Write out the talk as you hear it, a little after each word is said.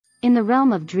In the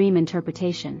realm of dream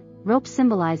interpretation, rope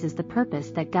symbolizes the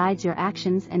purpose that guides your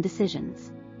actions and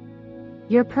decisions.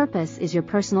 Your purpose is your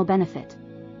personal benefit.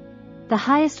 The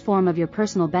highest form of your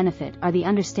personal benefit are the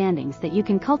understandings that you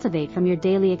can cultivate from your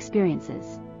daily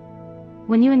experiences.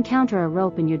 When you encounter a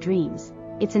rope in your dreams,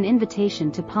 it's an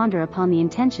invitation to ponder upon the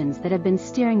intentions that have been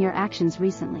steering your actions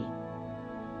recently.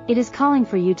 It is calling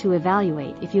for you to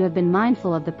evaluate if you have been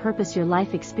mindful of the purpose your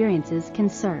life experiences can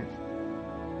serve.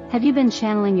 Have you been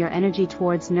channeling your energy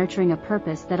towards nurturing a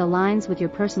purpose that aligns with your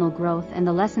personal growth and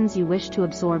the lessons you wish to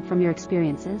absorb from your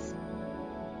experiences?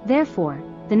 Therefore,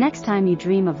 the next time you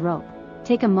dream of rope,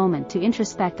 take a moment to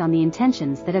introspect on the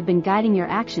intentions that have been guiding your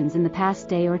actions in the past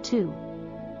day or two.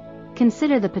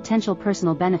 Consider the potential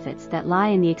personal benefits that lie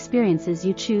in the experiences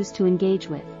you choose to engage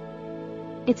with.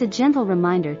 It's a gentle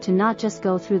reminder to not just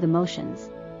go through the motions,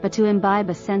 but to imbibe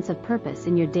a sense of purpose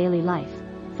in your daily life,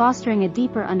 fostering a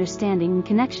deeper understanding and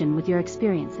connection with your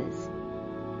experiences.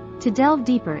 To delve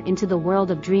deeper into the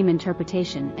world of dream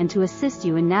interpretation and to assist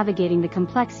you in navigating the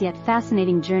complex yet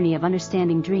fascinating journey of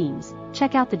understanding dreams,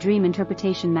 check out the Dream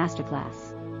Interpretation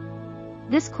Masterclass.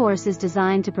 This course is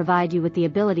designed to provide you with the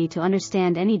ability to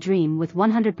understand any dream with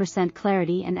 100%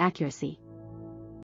 clarity and accuracy.